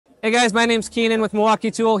Hey guys, my name's Keenan with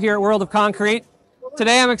Milwaukee Tool here at World of Concrete.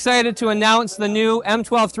 Today I'm excited to announce the new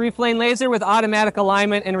M12 3-plane laser with automatic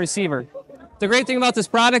alignment and receiver. The great thing about this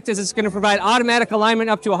product is it's going to provide automatic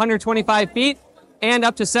alignment up to 125 feet and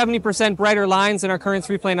up to 70% brighter lines than our current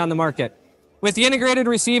 3-plane on the market. With the integrated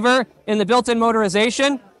receiver and the built-in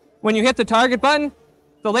motorization, when you hit the target button,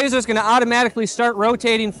 the laser is going to automatically start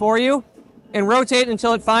rotating for you and rotate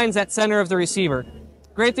until it finds that center of the receiver.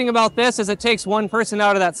 Great thing about this is it takes one person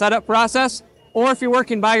out of that setup process, or if you're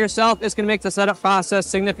working by yourself, it's going to make the setup process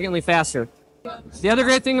significantly faster. The other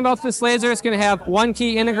great thing about this laser is going to have one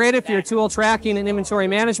key integrated for your tool tracking and inventory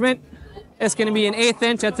management. It's going to be an 1/8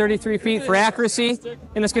 inch at 33 feet for accuracy,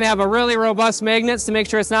 and it's going to have a really robust magnets to make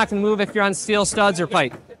sure it's not going to move if you're on steel studs or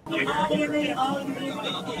pipe.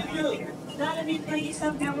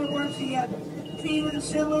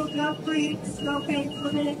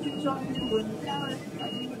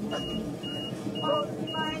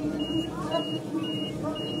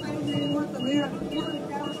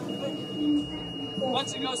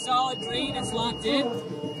 Once it goes solid green, it's locked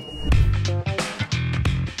in.